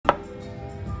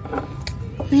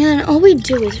Leon, all we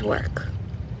do is work.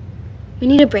 We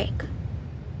need a break.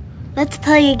 Let's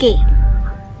play a game.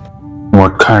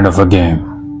 What kind of a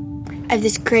game? I have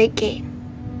this great game.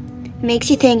 It makes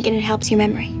you think and it helps your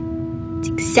memory. It's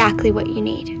exactly what you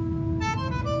need.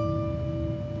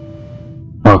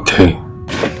 Okay.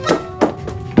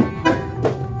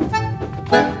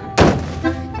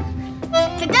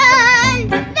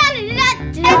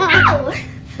 Ow!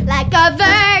 Like a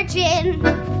virgin.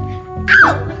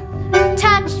 Ow!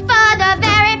 Touched for the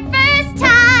very first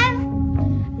time.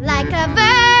 Like a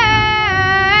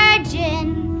virgin.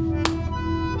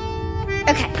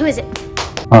 Okay, who is it?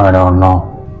 I don't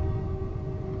know.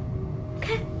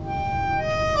 Okay.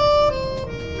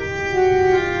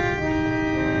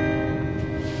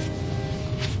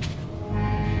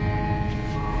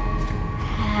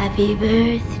 Happy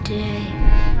birthday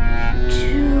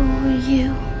to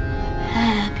you.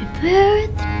 Happy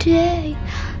birthday,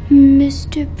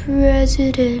 Mr.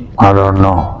 President. I don't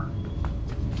know.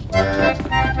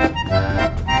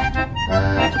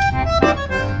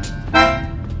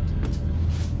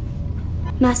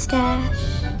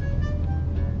 Mustache.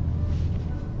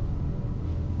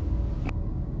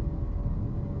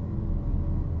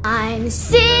 I'm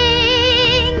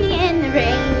singing in the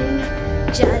rain,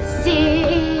 just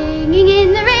singing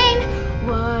in the rain.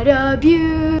 What a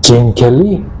beauty. Jane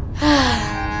Kelly?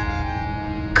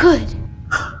 Good.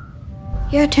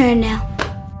 Your turn now.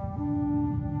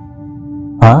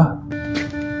 Huh?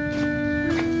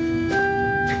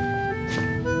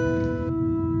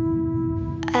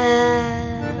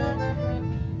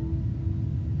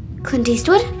 Clint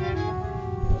Eastwood?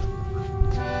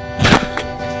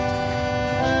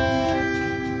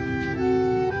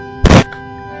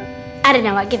 I don't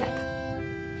know, I give up.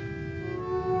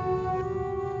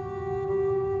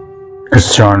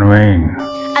 It's John Wayne.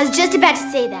 I was just about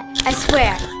to say that, I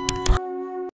swear.